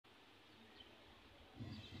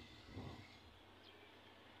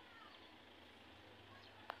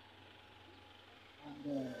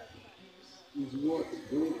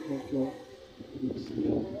For 100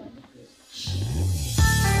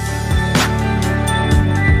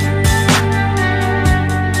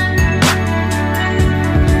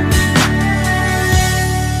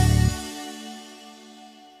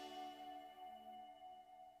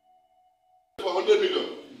 million.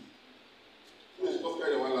 Let's not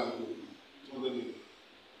carry one land. 100 million.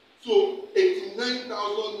 So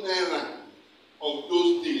 89,000 naira of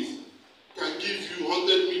those days can give you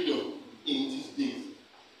 100 million in these days.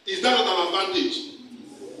 Is that not an advantage?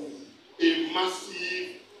 A massive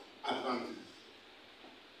advantage.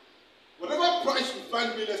 Whatever price you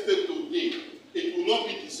find real estate today, it will not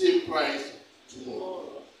be the same price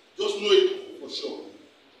tomorrow. Just know it for sure.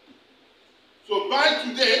 So buy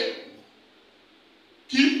today,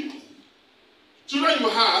 keep. Children you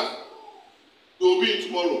have, they will be in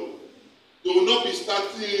tomorrow. They will not be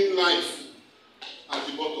starting life at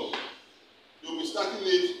the bottom. They will be starting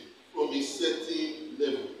it from a certain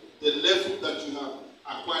level. The level that you have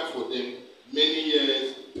acquired for them many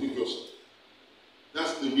years previously.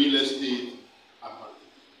 That's the real estate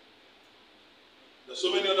advantage. There are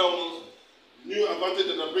so many other ones. The new advantage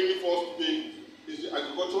that I'm bringing for us today is the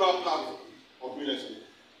agricultural part of real estate.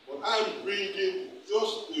 But I'm bringing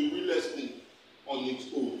just the real estate on its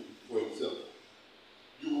own for itself.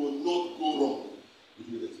 You will not go wrong with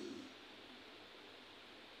real estate.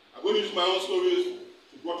 I'm going to use my own stories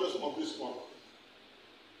to buttress some of this point.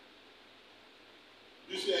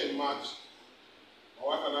 This year in March, my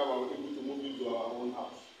wife and I were able to move into our own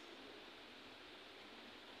house.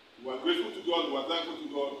 We were grateful to God, we were thankful to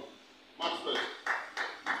God. March 1st.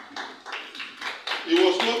 It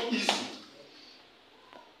was not easy.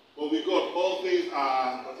 But with God, all things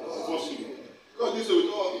are possible. Because this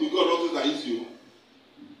with God, all things are easy.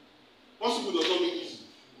 Possible does not mean easy.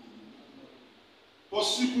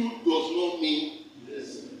 Possible does not mean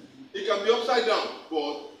yes. It can be upside down,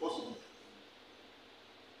 but possible.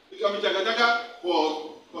 It can be jaga-jaga, but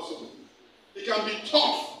possible. It can be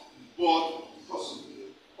tough, but possible.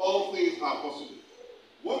 All things are possible.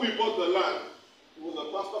 When we bought the land, it was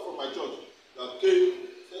a pastor from my church that came,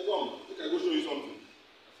 said, "Come, I think I go show you something." I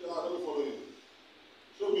said, "Let me follow you."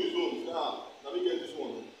 Show me his own. He said, "Let me get this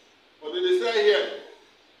one." But then they say here,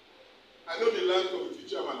 I know the land committee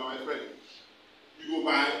chairman, my friend. You go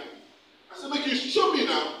buy. I said, "Make you show me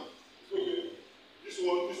now." Okay. This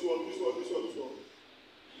one, this one, this one, this one, this one.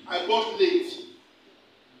 I bought late.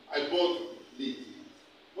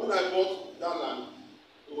 When I bought that land,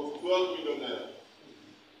 it was 12 million naira.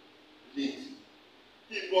 Late.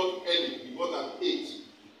 He bought early. He bought at 8.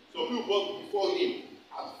 Some people bought before him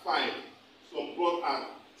at 5. Some bought at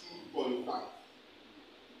 2.5.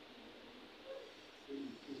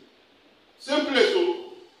 Same place, so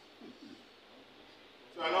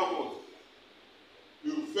I now bought.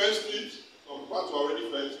 You fenced it. Some parts were already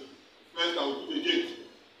fenced. Fenced and we put a gate.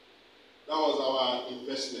 That was our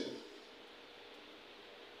investment.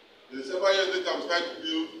 Then several years later, we started to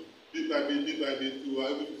build bit by bit, we were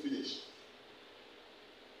able to finish.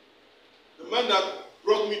 The man that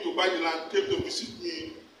brought me to buy the land came to visit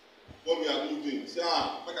me when we had moved in. He said,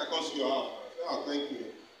 make I come see your house. I said, thank you.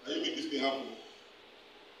 And you make this thing happen.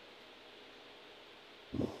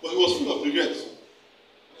 But he was full of regrets.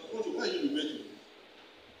 I told him, why are you regretting?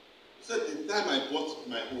 He said, the time I bought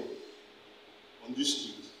my home on this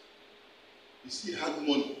street, he still had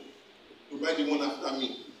money to buy the one after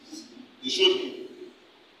me. They showed him.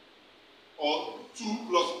 Or 2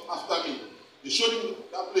 plus after me. They showed him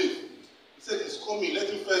that place. He said, he's coming, let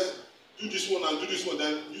him first do this one and do this one,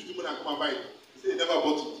 then use the money and come and buy it. He said he never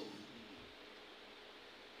bought it.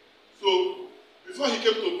 So, before he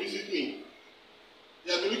came to visit me,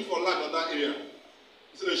 he had been looking for land in that area.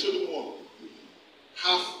 He said, I showed him one.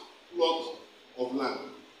 Half plot of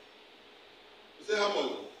land. He said, how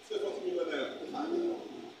much? He said, 40 million naira.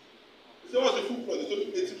 He said, what's the full plot? He told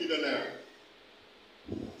him 80 million naira.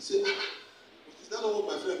 He said, is that not what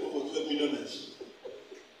my friend bought for 12 million naira?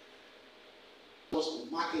 Just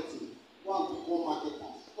marketing. Go and become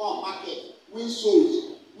marketers. Go and market. Win souls.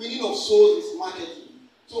 Winning of souls is marketing.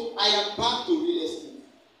 So I am back to real estate.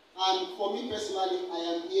 And for me personally, I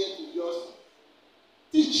am here to just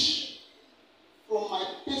teach from my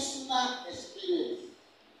personal experience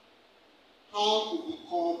how to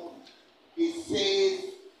become a sales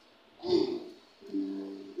guru.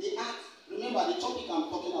 The act, remember the topic I'm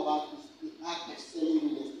talking about is the act of selling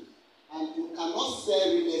real estate. And you cannot sell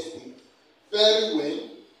real estate very well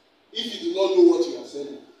if you do not know what you are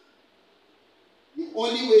selling. The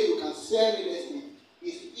only way you can sell real estate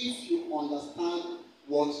is if you understand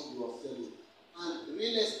what you are selling. And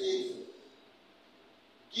real estate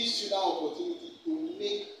gives you that opportunity to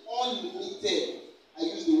make unlimited I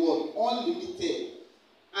use the word unlimited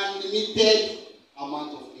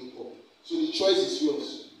amount of income. So the choice is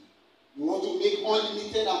yours. You want to make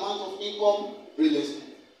unlimited amount of income, real estate.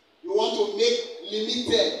 You want to make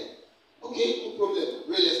limited, okay, no problem,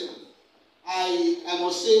 real estate. I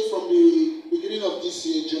must say from the beginning of this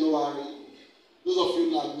year, January, those of you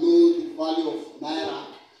that know the value of Naira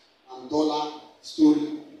and dollar story,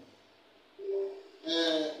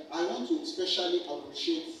 I want to especially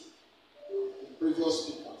appreciate the previous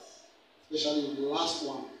speakers, especially the last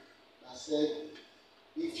one that said,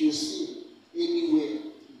 if you see anywhere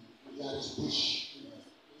there is bush,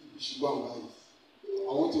 you should go and buy it.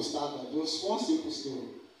 I want to start by just one simple story.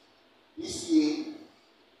 This year,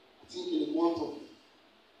 I think in the month of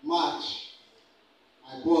March,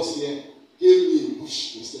 my boss here gave me a bush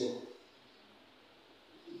to sell.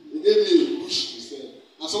 He gave me a bush to sell.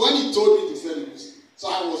 And so when he told me to sell the bush, so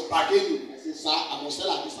I was bargaining. I said, sir, I must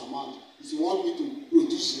sell at this amount. If you want me to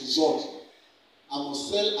produce results, I must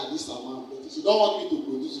sell at this amount. But if you don't want me to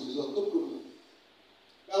produce results, no problem.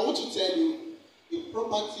 But I want to tell you, the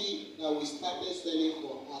property that we started selling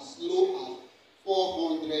for as low as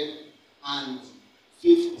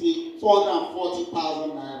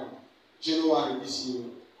 440,000 naira January this year.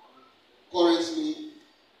 Currently,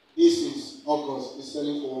 this is August, is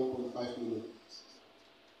selling for 1.5 million.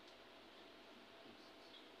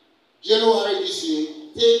 January this year,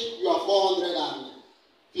 take your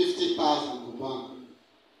 450,000 to bank.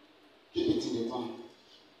 Keep it in the bank.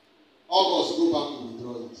 August, go back to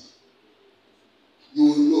withdraw it. You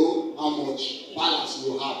will know how much balance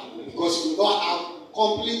you have because you don't have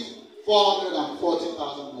complete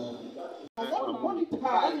 440,000 naira.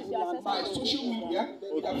 By social media,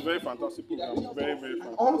 it's very fantastic program. Very, very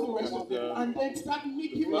fantastic. All the rest of them, and then start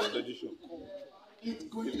making first edition. It's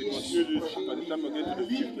going to If be you continue this, by the time we get to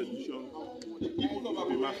the 5th edition, the people of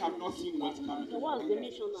Abuja have not seen what's coming.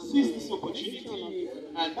 Seize this opportunity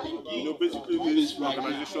and basically this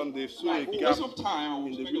organization, they saw a gap of time,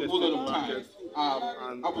 in the real estate market.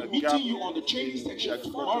 And I'll be meeting you on the training section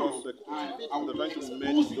tomorrow. And I will trying to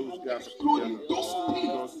merge those gaps together. Those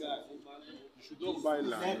you should not buy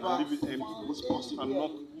land and leave it empty and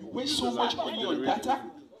not you waste so much money on data.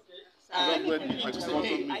 And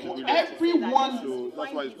every one so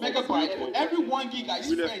that's why it's megabyte or every 1 gig I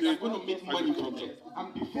spend, I'm going to make money from it.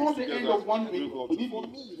 And before the end of 1 week,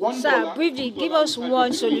 $1. Sir, briefly, give us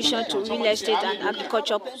one solution to real estate and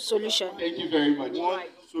agriculture solution. Thank you very much.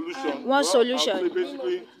 One solution. So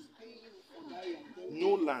basically,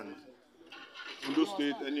 no land. In those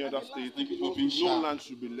states, any other state, no land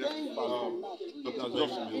should be left To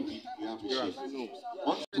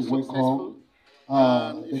welcome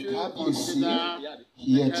the KBC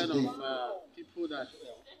here today. People that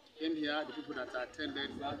came here, the people that attended,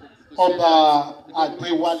 Oba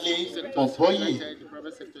Adewale Oboye,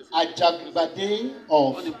 Ajagbade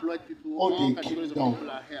of unemployed people, Ode all Kingdom. people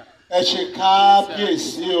are here. Ẹ ṣé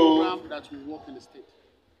kábíyèsí o. Program that will work in the state.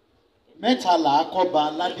 Mẹ́tàlá kọ́ba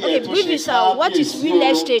aládé Okay, ẹ̀ tó briefly, ṣe sir, what is kábíyèsí real o.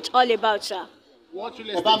 estate all about, sir? What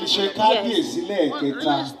real Ẹ bá mi estate ṣe kábíyèsí Well, real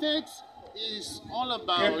lẹ́ẹ̀kẹta. estate is all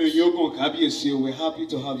about Kẹ́mi Yogun kábíyèsí o, we're happy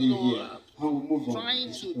to have you here. And we'll move on.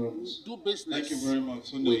 trying to do business Thank you very much.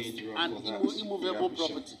 So no with interrupt an for that. immovable We appreciate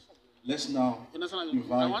property. it. Let's now You understand?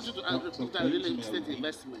 invite I want you to Dr. put a real estate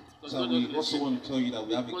investment. Because So not we just real also estate. want to tell you that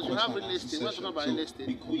we have a Because you have real estate, we're talking about real estate,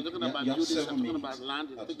 we're talking about buildings, we're talking about land,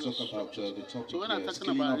 to we're talk talking about about the topic So when I'm talking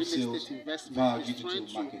scaling about up real sales estate investment, via it's digital trying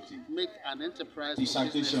to marketing. make an enterprise The or business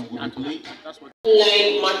citation will be and played. that's what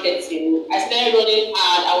Online marketing. I started running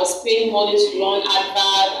ad. I was paying money to run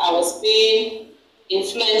advert. I was paying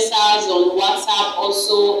influencers on WhatsApp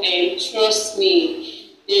also, and trust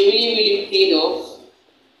me, they really paid off.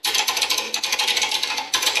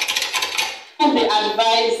 The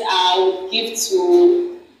advice I would give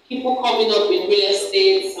to people coming up in real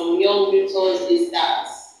estate, some young realtors, is that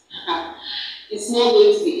it's not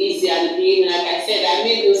going to be easy at the beginning. Like I said, I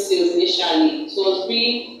made those sales initially. It was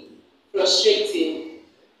really frustrating.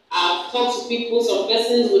 I've talked to people, some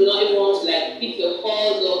persons will not even want to like pick your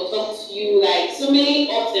calls or talk to you, like so many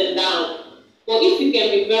ups and downs. But if you can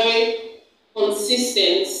be very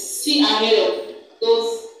consistent, see ahead of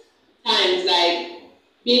those times, like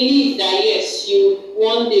believe that yes, you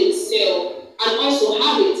one day sell, and also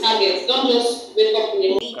have a target. Don't just wake up in the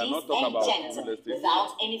morning. Cannot talk about real estate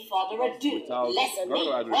without any further ado. Let's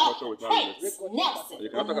agriculture without real estate. Nelson. You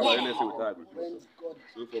cannot talk about real estate without agriculture.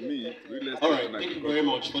 So for me, real estate All right, and thank you very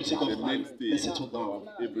much. For the sake of the time, mainstay let's settle down.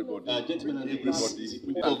 everybody. Gentlemen and ladies,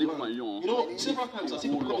 Everybody. you know, several times I see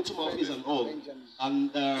people come into my office and all,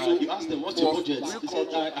 and you ask them, what's your budget? They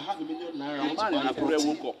said, I have 1 million naira. I want to buy a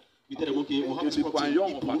property. You tell them, okay, we'll have this property.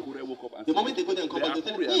 The moment they go there and come back, they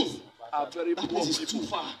tell them, that place is too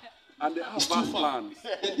far. And they have vast plans.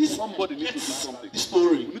 Somebody needs to do something. This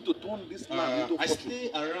story. We need to turn this land into I fortune.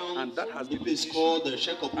 stay around And that has a been place the called the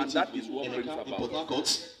Shell and Cooperative that is what in brings Port about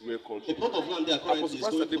Harcourt. real culture. A plot of land there currently is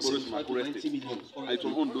going for borrowed from 75 to 90 million. I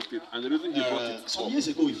from Ondo State, and the reason he brought it Some years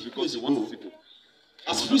ago, is because he wants to see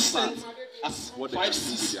as recent as what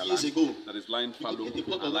 5-6 years ago, that is lying fallow a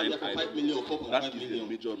plot of and land lying there for 5 idle. million or 4.5 That is the million.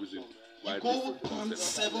 major reason why Go down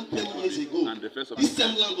 7-10 years ago. and the first of This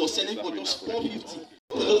same land was selling for just 450.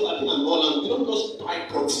 We don't just buy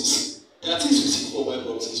properties. There are things we seek for buy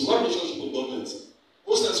properties. One relationship with government.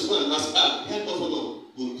 Most times you go and ask, head governor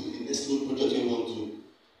will do the next road project you want to do.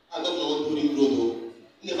 Governor want to do road.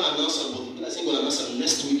 Never announce them, but I think going to announce them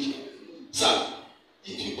next week. Sir,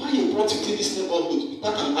 if you buy a property in this neighborhood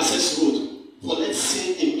without an access road for let's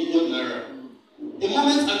say ₦1 million, the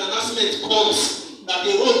moment an announcement comes that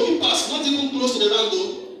the road will pass, not even close to the land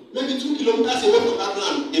though, maybe 2 kilometers away from that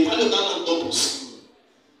land, the value of that land doubles.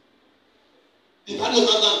 The value of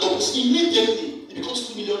that land doubles immediately. It becomes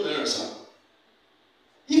 ₦2 million, sir.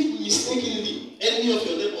 If mistakenly any of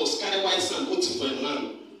your neighbors carry white sand, go to for a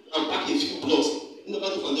land and pack a few plots in the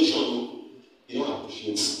foundation, they don't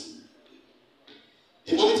appreciate.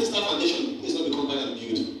 The moment you start foundation, it's not become buy and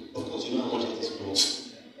build. Of course, you know how much that is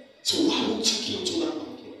gross. So why won't you key into that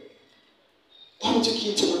banking? Why won't you key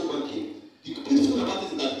into that banking? The beautiful thing about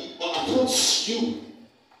it is that it affords you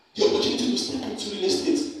the opportunity to step into real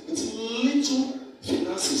estate with little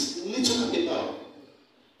finances, little capital.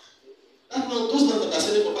 That now, those lands that are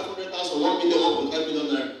selling for 500,000, 1 million, 1.5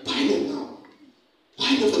 million, buy them now.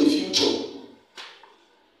 Buy them for the future.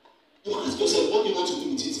 You ask yourself, what do you want to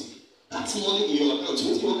do with it? That's money in your account.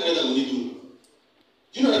 What do you want to carry that money do?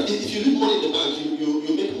 You know that if you leave money in the bank,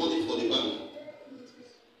 you make money for the bank.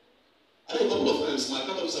 I know a couple of times my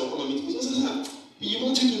account officer will come and meet me. He says, sir, you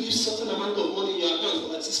want you to leave certain amount of money in your account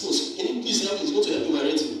for like 6 months. Can you please help me? It's going to help you my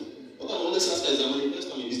rating. What I'm always asking is I'm an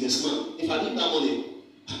investor, I'm a businessman. If I leave that money,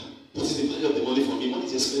 what is the value of the money for me? Money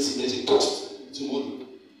is expensive. There is a cost to money.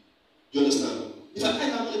 You understand? If I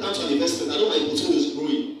carry that money down to an investment, I know my portfolio is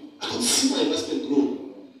growing. I can see my investment grow.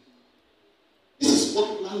 This is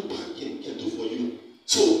what land banking can do for you.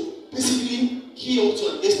 So, basically, key up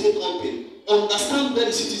to an estate company, understand where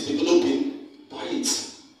the city is developing, buy it.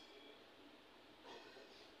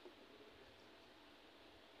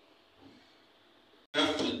 There are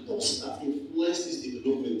factors that influence these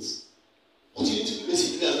developments. What you need to do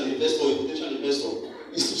basically as an investor or a potential investor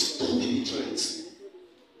is to study the trends,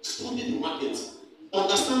 study the market,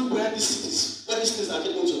 understand where these things are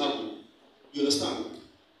actually going to happen. You understand?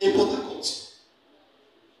 In Port Harcourt,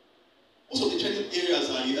 most of the trending areas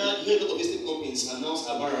are you hear a lot of estate companies announce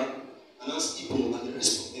Abara, announce Igbo, and the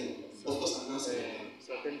rest of them. Of course, announce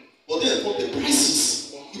but then from the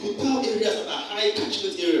prices, you could tell areas that are high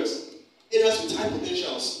catchment areas with high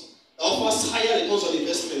potentials, that offers higher returns on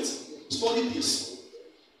investment. Study this.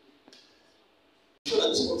 Sure that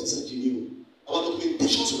these properties are genuine. Our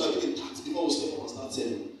documentation should have been intact before we step up and start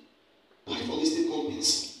selling. Buy from estate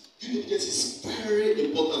companies. Due diligence is very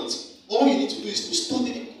important. All you need to do is to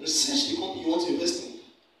study, research the company you want to invest in.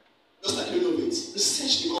 Just like renovate.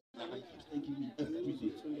 Research the company.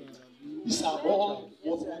 These are all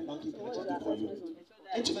what land banking can do for you.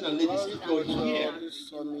 Gentlemen and ladies, if you're here, This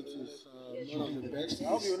summit is one of the best. for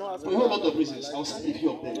a whole lot of reasons, I'll cite a few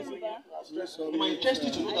of them. It might interest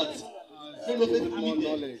you to know that Renovate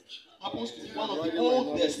Limited happens to be one of the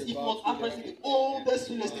oldest, if not actually the oldest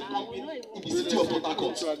real estate company in the city of Port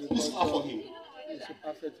Harcourt. Please clap for him. It's a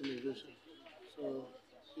perfect innovation. So,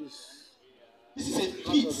 This is a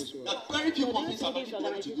feat that very few companies are actually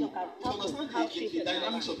able to do. If you understand the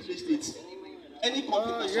dynamics of real estate, any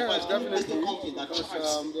company that survives, any real estate company that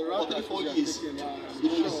thrives for 3-4 years,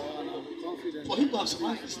 for him to have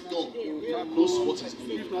survived this long, knows what he's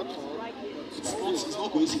doing. It's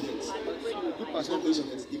not coincidence. It's not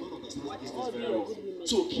coincidence. The man understands business very well.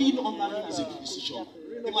 So keen on learning is a good decision.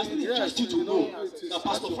 It must interest you to know that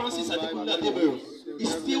Pastor Francis Adekunle Adebero is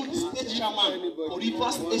still the state chairman for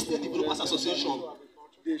Rivers Estate Developers Association.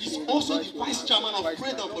 He's also the vice chairman of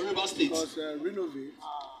Freedom for Rivers State.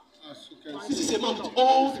 This is a man with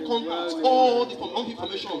all the contacts, all the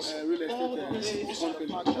informations, all the principles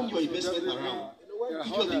to turn your investment around. If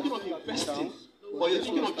you're thinking of investing, or you're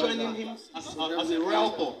thinking of joining him as a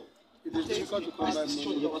realtor, it's difficult to come back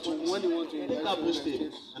when you want to take that boost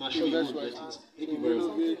and assure you will get it. Thank you very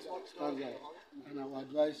much. And our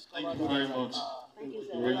advice. Thank you very much.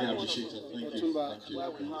 We really appreciate it. Thank you.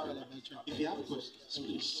 If you have questions,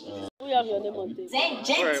 please. we have your name on tape. Then,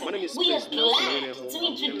 gentlemen, we are glad to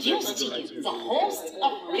introduce to you the host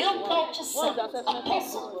of Real Culture Summit,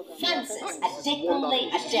 Apostle Francis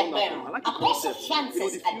Adekunle Adebero. Apostle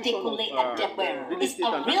Francis Adekunle Adebero is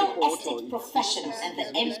a real estate professional and the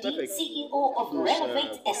MD CEO of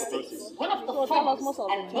Renovate Estates, one of the foremost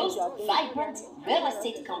and most vibrant real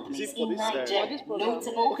estate companies in Nigeria,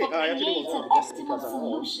 notable for creating optimal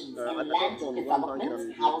solutions in land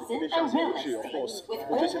development, housing, and real estate. With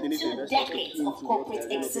over 2 decades of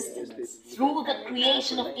corporate existence, through the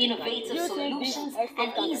creation of innovative solutions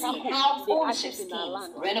and easy house ownership schemes,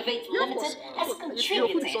 Renovate Limited has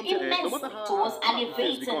contributed immensely towards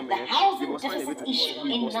alleviating the housing deficit issue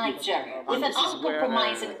in Nigeria, with an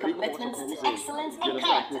uncompromising commitment to excellence and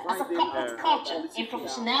character as a corporate culture in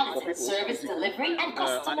professionality, service delivery, and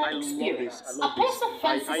customer experience. Apostle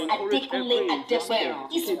Francis Adekunle Adebero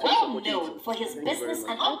is well known for his business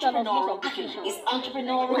and entrepreneurial acumen. His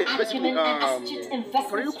entrepreneurial acumen and astute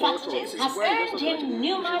investment strategies has earned him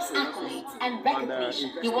numerous accolades and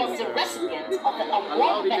recognition. He was the recipient of the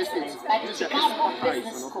award veterans by the Chicago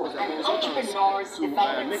Business School and Entrepreneurs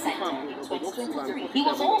Development Center in 2023. He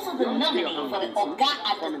was also the nominee for the Oga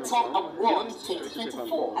at the Top Award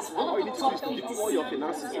 2024 as one of the top 50 CEOs in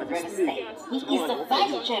real estate. He is the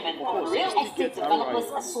vice chairman of the Real Estate Developers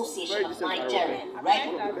Association of Nigeria,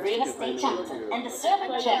 Real Estate Chapter, and the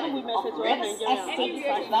servant chairman of Real Estate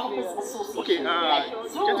Developers Association.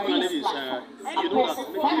 Through these platforms,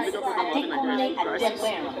 Apostle Francis Adekunle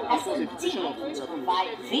Adebero has continued to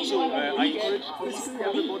provide visionary leadership for his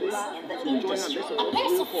colleagues in the industry.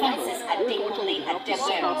 Apostle Francis Adekunle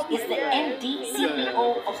Adebero is the MD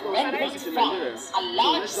CEO of Renovate France, a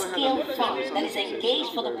large-scale firm that is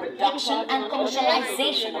engaged for the production and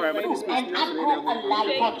commercialization of food and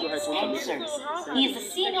agro-allied products and services. He is the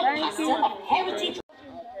senior pastor of Heritage.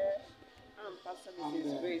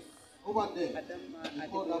 Over there,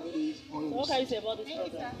 before that place, What can you say about this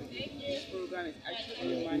program? This program is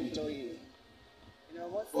actually mind-blowing. You know,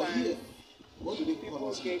 what what do they call people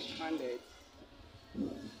us? get stranded in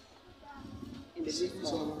the midst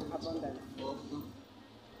of abundance.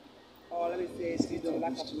 Or let me say, due to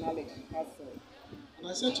lack of knowledge also. And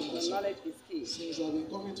I said to So myself, knowledge is key. since I've been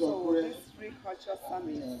coming to So Akure, this free culture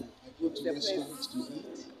summit I go to the restaurants to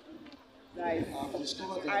eat. that is I've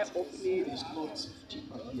discovered that eye-opening, food is not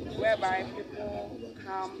cheaper here. whereby people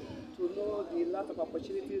come to know the lot of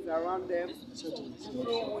opportunities around them I said to myself,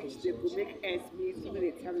 through which they could make ends meet even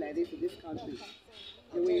a time like this in this country.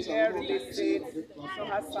 You will hear real estate,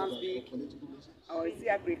 somehow sounds big, or you see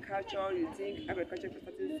agriculture, you think agriculture is a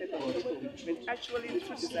certain set of people. But actually the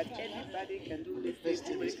truth is that anybody can do real estate,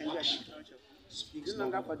 anybody can do agriculture. It's no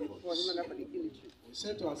longer for the poor, no longer for the illiterate. we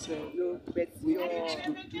said to ourselves, No, but we your need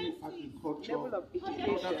to do agriculture level of in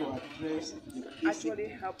order to education address the actually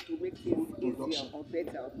basic help to make things easier or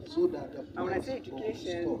better. so that the And when I price say of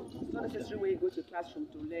education, stock it's not necessarily when you go to classroom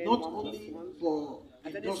to learn not one only plus one. for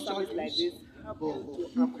Attending industrial summits like use, this help but you for to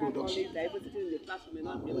food acquire knowledge production. that even sitting in the classroom may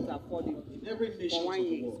not be able to afford it In every nation for of 1 the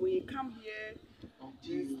year. So world, when you come here,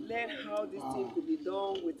 you until learn how this thing could be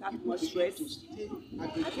done without people much begin stress. to take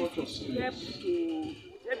agriculture Help serious,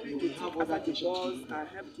 help you to think outside the box and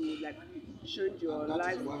help to like change your and that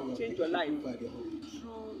life, is why we are change taking your life people by the hand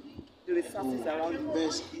through the resources around you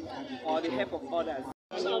invest in or the agriculture. help of others.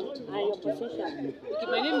 And your position? Okay,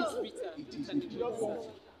 my name is Rita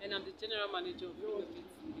and I'm the general manager of Renovate.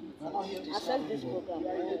 We are not here to Access serve this anybody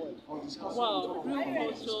program. or discuss Wow, real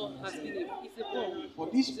anything. culture has been it's a bomb. For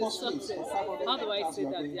this It's a first place, success. for 500 How do I hectares say we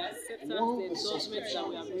are that? going, The acceptance, one the of the endorsements that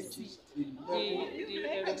we have suspections received, in the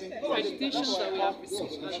accreditations that we have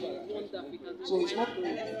received has been wonderful. So it's not All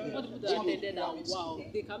the people that attended are wow.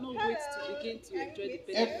 They cannot wait to begin to enjoy the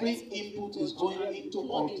benefits. every input is going into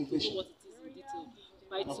cultivation. What it is in detail.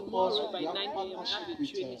 By And of tomorrow, course, by we have 9 a.m., I have a partnership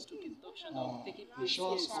with, training stroke induction that will be taking place here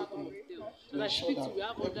in insurance Sokoto company Hotel. to And I ensure speak that to, we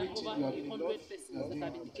have over everything you are doing, 100 persons that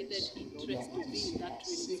have indicated interest to be in that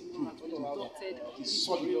training safe tomorrow has been inducted It's into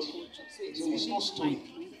solid. real culture. So it's So it's not story.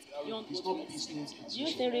 beyond It's what not we business. Do you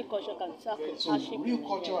think real culture can tackle So hardship? real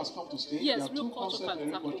culture has come to stay. Yes, there are real two culture concepts can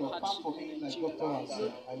in real tackle culture. Apart hardship from me, like in Doctor has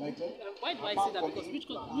highlighted. Why do I apart say that? from Because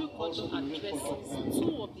it, real culture also the real addresses culture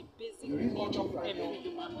two of the basic The real needs culture of every Friday,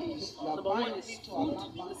 human being. we are Number one buying is into our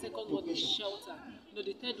food, land the second one is locations. shelter. You know,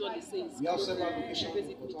 the third one is saying We have several locations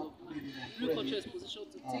basic in need of Port man. Harcourt, Real culture is positioned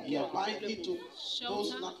to take we care are of the buying problem into of those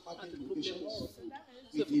shelter and landmarking the problem locations of food.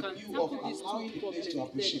 So with if we the can view tackle of these two allowing the place problems, to then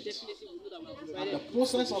appreciate. definitely we know that we have And provided the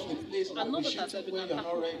process of the place and not that appreciating we when can you're not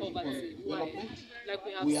tackle ready for poverty. Why? development, Like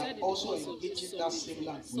we have we said are in the also course of this engaging that summit, same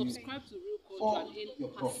land for you subscribe to real for culture and your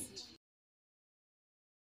end profit. passive